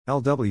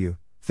LW,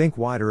 Think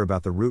Wider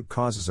About the Root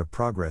Causes of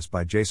Progress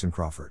by Jason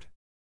Crawford.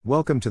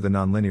 Welcome to the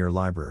Nonlinear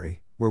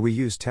Library, where we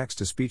use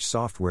text-to-speech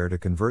software to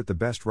convert the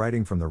best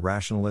writing from the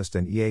rationalist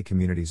and EA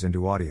communities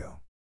into audio.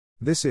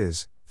 This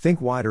is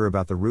Think Wider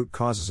About the Root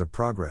Causes of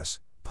Progress,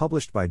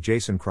 published by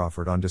Jason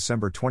Crawford on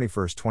December 21,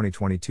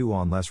 2022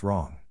 on Less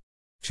Wrong.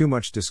 Too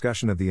much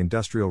discussion of the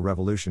Industrial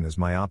Revolution is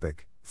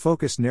myopic,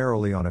 focused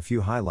narrowly on a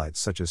few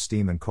highlights such as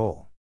steam and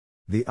coal.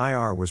 The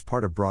IR was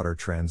part of broader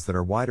trends that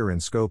are wider in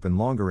scope and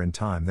longer in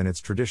time than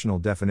its traditional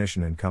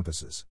definition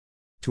encompasses.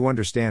 To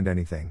understand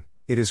anything,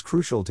 it is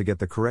crucial to get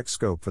the correct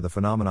scope for the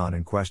phenomenon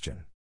in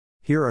question.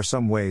 Here are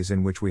some ways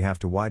in which we have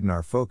to widen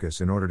our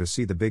focus in order to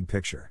see the big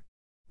picture.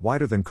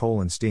 Wider than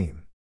coal and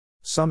steam.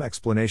 Some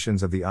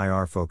explanations of the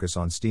IR focus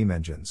on steam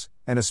engines,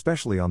 and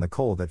especially on the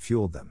coal that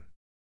fueled them.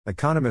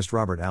 Economist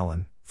Robert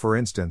Allen, for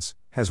instance,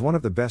 has one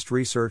of the best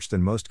researched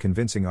and most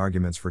convincing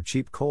arguments for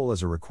cheap coal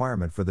as a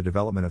requirement for the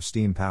development of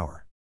steam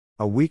power.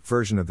 A weak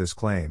version of this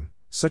claim,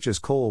 such as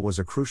coal was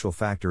a crucial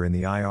factor in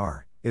the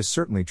IR, is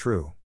certainly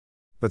true.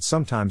 But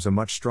sometimes a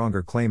much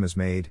stronger claim is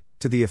made,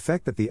 to the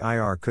effect that the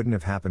IR couldn't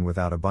have happened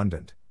without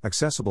abundant,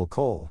 accessible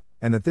coal,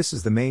 and that this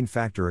is the main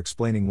factor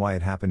explaining why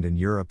it happened in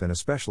Europe and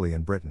especially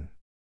in Britain.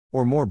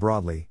 Or more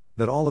broadly,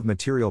 that all of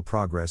material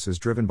progress is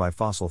driven by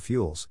fossil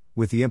fuels,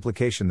 with the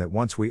implication that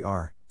once we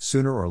are,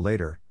 sooner or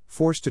later,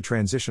 forced to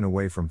transition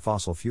away from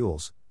fossil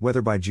fuels,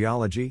 whether by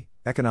geology,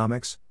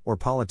 economics, or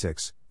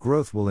politics,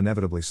 growth will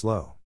inevitably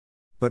slow.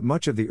 But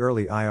much of the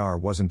early IR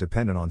wasn't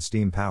dependent on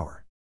steam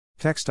power.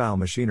 Textile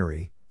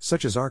machinery,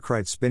 such as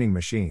Arkwright spinning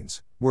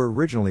machines, were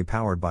originally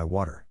powered by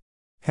water.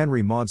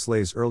 Henry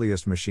Maudslay's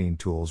earliest machine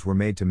tools were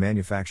made to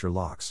manufacture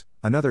locks.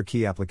 Another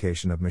key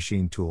application of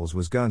machine tools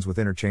was guns with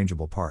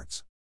interchangeable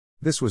parts.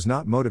 This was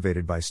not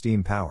motivated by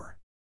steam power.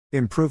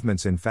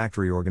 Improvements in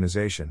factory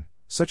organization,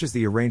 such as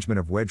the arrangement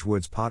of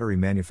Wedgwood's pottery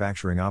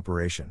manufacturing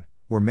operation,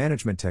 were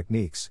management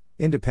techniques,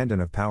 independent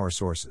of power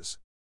sources.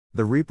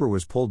 The reaper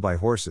was pulled by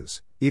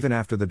horses, even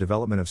after the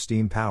development of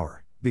steam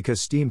power, because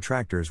steam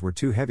tractors were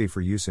too heavy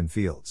for use in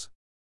fields.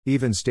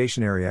 Even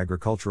stationary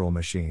agricultural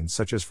machines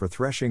such as for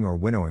threshing or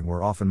winnowing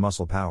were often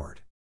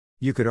muscle-powered.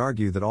 You could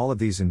argue that all of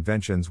these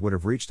inventions would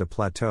have reached a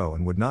plateau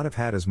and would not have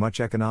had as much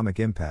economic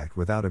impact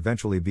without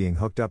eventually being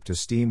hooked up to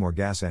steam or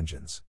gas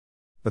engines.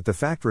 But the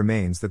fact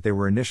remains that they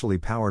were initially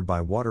powered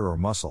by water or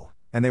muscle,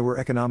 and they were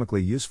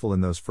economically useful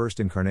in those first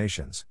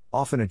incarnations,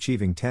 often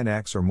achieving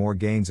 10x or more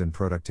gains in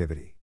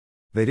productivity.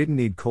 They didn't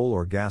need coal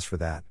or gas for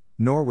that,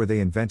 nor were they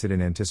invented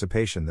in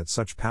anticipation that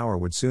such power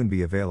would soon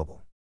be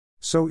available.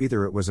 So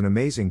either it was an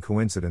amazing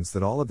coincidence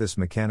that all of this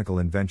mechanical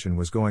invention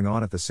was going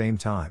on at the same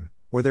time,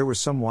 or there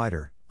was some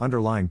wider,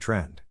 underlying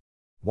trend.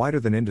 Wider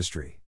than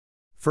industry.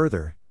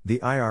 Further, the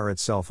IR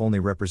itself only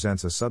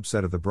represents a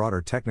subset of the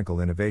broader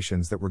technical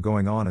innovations that were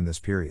going on in this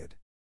period.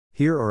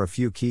 Here are a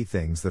few key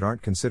things that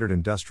aren't considered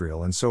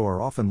industrial and so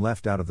are often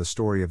left out of the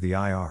story of the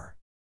IR.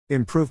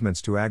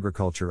 Improvements to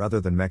agriculture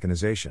other than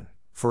mechanization,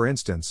 for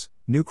instance,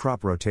 new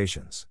crop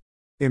rotations.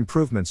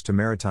 Improvements to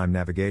maritime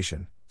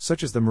navigation,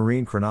 such as the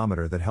marine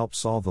chronometer that helped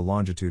solve the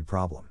longitude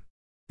problem.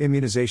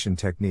 Immunization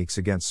techniques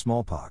against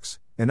smallpox,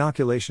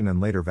 inoculation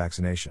and later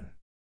vaccination.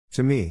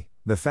 To me,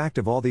 the fact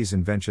of all these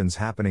inventions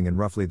happening in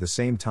roughly the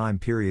same time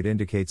period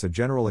indicates a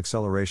general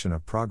acceleration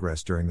of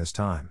progress during this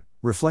time,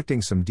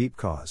 reflecting some deep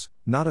cause,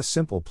 not a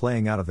simple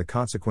playing out of the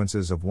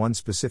consequences of one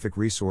specific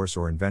resource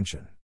or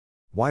invention.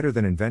 Wider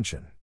than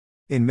invention.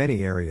 In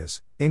many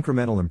areas,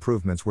 incremental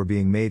improvements were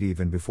being made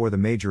even before the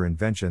major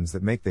inventions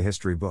that make the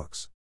history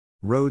books.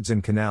 Roads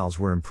and canals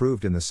were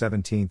improved in the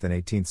 17th and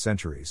 18th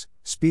centuries,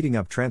 speeding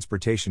up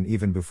transportation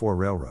even before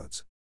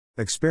railroads.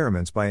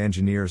 Experiments by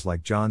engineers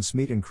like John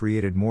Smeaton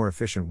created more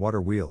efficient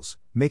water wheels,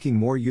 making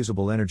more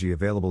usable energy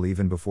available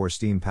even before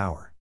steam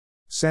power.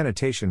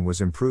 Sanitation was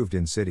improved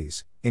in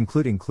cities,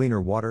 including cleaner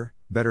water,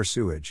 better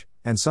sewage,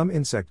 and some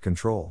insect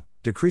control,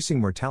 decreasing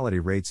mortality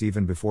rates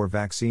even before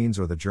vaccines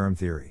or the germ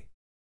theory.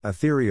 A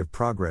theory of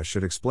progress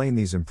should explain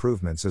these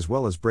improvements as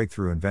well as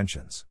breakthrough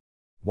inventions.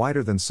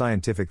 Wider than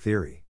scientific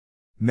theory.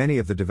 Many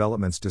of the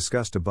developments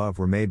discussed above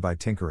were made by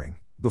tinkering,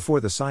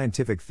 before the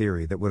scientific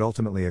theory that would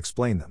ultimately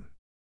explain them.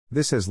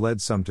 This has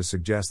led some to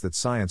suggest that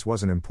science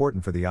wasn't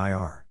important for the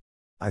IR.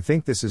 I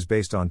think this is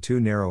based on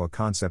too narrow a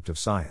concept of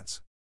science.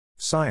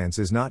 Science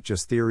is not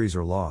just theories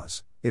or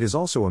laws, it is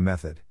also a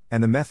method,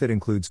 and the method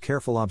includes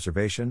careful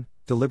observation,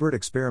 deliberate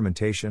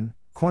experimentation,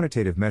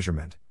 quantitative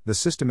measurement, the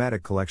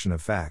systematic collection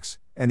of facts,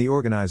 and the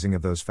organizing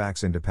of those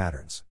facts into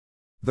patterns.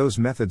 Those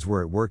methods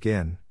were at work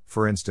in,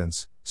 for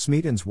instance,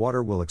 Smeaton's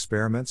water wheel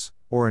experiments,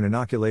 or in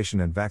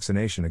inoculation and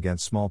vaccination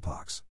against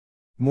smallpox.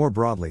 More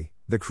broadly,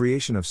 the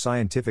creation of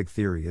scientific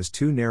theory is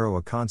too narrow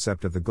a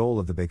concept of the goal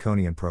of the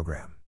Baconian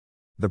program.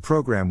 The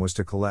program was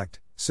to collect,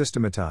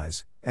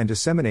 systematize, and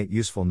disseminate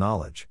useful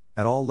knowledge,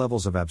 at all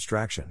levels of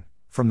abstraction,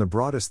 from the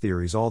broadest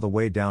theories all the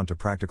way down to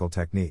practical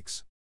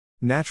techniques.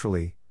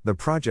 Naturally, the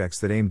projects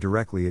that aimed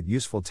directly at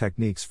useful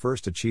techniques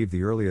first achieved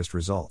the earliest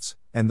results,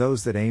 and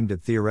those that aimed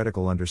at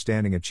theoretical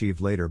understanding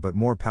achieved later but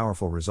more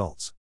powerful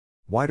results.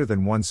 Wider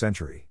than 1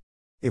 century.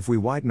 If we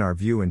widen our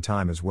view in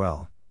time as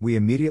well, we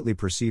immediately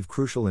perceive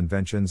crucial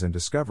inventions and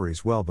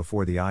discoveries well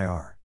before the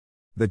IR.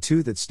 The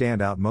two that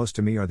stand out most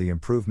to me are the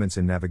improvements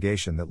in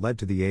navigation that led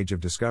to the Age of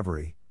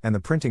Discovery, and the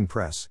printing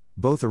press,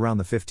 both around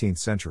the 15th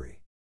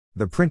century.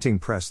 The printing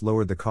press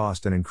lowered the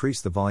cost and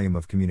increased the volume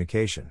of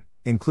communication,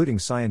 including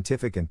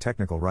scientific and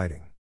technical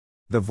writing.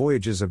 The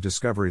voyages of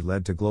discovery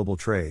led to global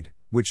trade,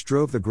 which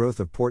drove the growth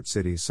of port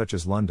cities such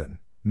as London,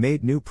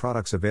 made new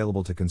products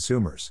available to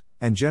consumers,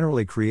 and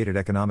generally created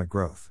economic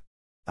growth.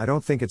 I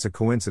don't think it's a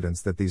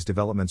coincidence that these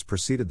developments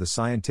preceded the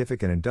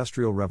scientific and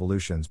industrial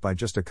revolutions by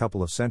just a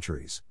couple of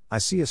centuries. I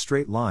see a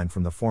straight line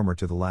from the former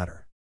to the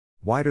latter.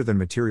 Wider than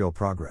material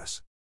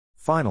progress.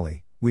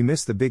 Finally, we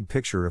miss the big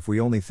picture if we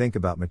only think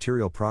about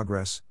material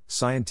progress,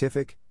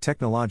 scientific,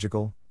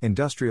 technological,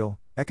 industrial,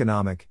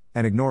 economic,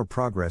 and ignore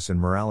progress in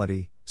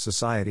morality,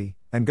 society,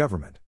 and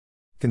government.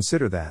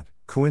 Consider that,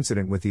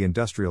 coincident with the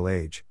industrial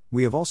age,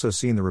 we have also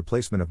seen the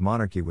replacement of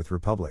monarchy with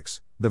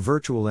republics, the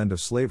virtual end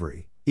of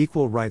slavery,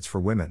 equal rights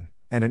for women,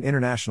 and an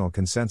international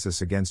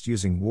consensus against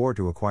using war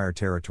to acquire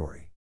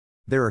territory.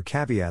 There are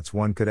caveats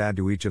one could add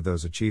to each of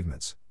those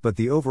achievements, but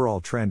the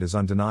overall trend is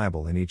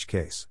undeniable in each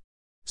case.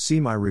 See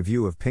my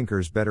review of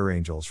Pinker's Better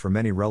Angels for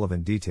many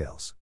relevant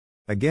details.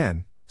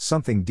 Again,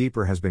 something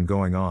deeper has been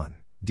going on,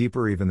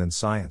 deeper even than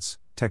science,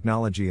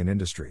 technology and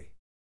industry.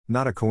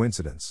 Not a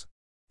coincidence.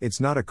 It's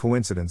not a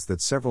coincidence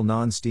that several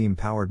non-steam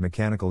powered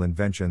mechanical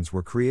inventions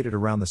were created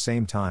around the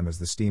same time as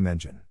the steam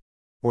engine.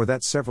 Or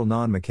that several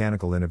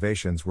non-mechanical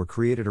innovations were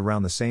created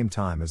around the same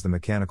time as the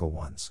mechanical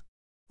ones.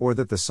 Or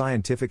that the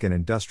scientific and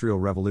industrial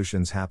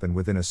revolutions happen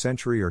within a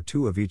century or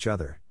two of each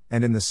other,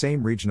 and in the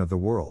same region of the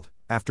world,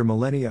 after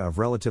millennia of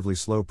relatively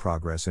slow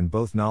progress in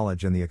both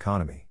knowledge and the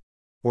economy.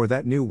 Or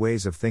that new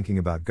ways of thinking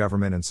about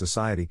government and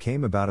society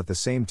came about at the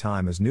same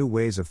time as new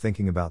ways of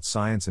thinking about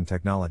science and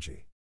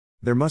technology.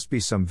 There must be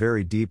some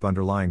very deep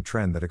underlying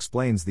trend that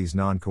explains these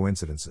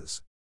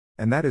non-coincidences.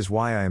 And that is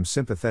why I am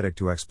sympathetic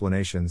to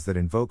explanations that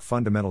invoke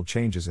fundamental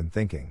changes in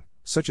thinking,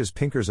 such as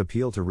Pinker's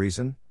appeal to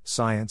reason,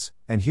 science,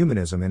 and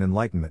humanism in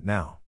Enlightenment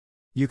Now.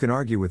 You can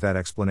argue with that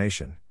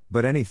explanation,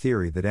 but any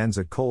theory that ends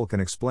at coal can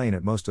explain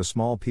at most a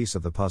small piece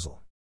of the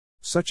puzzle.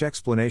 Such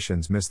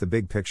explanations miss the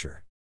big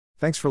picture.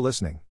 Thanks for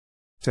listening.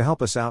 To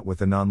help us out with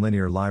the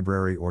Nonlinear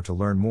Library or to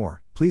learn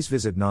more, please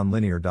visit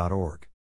nonlinear.org.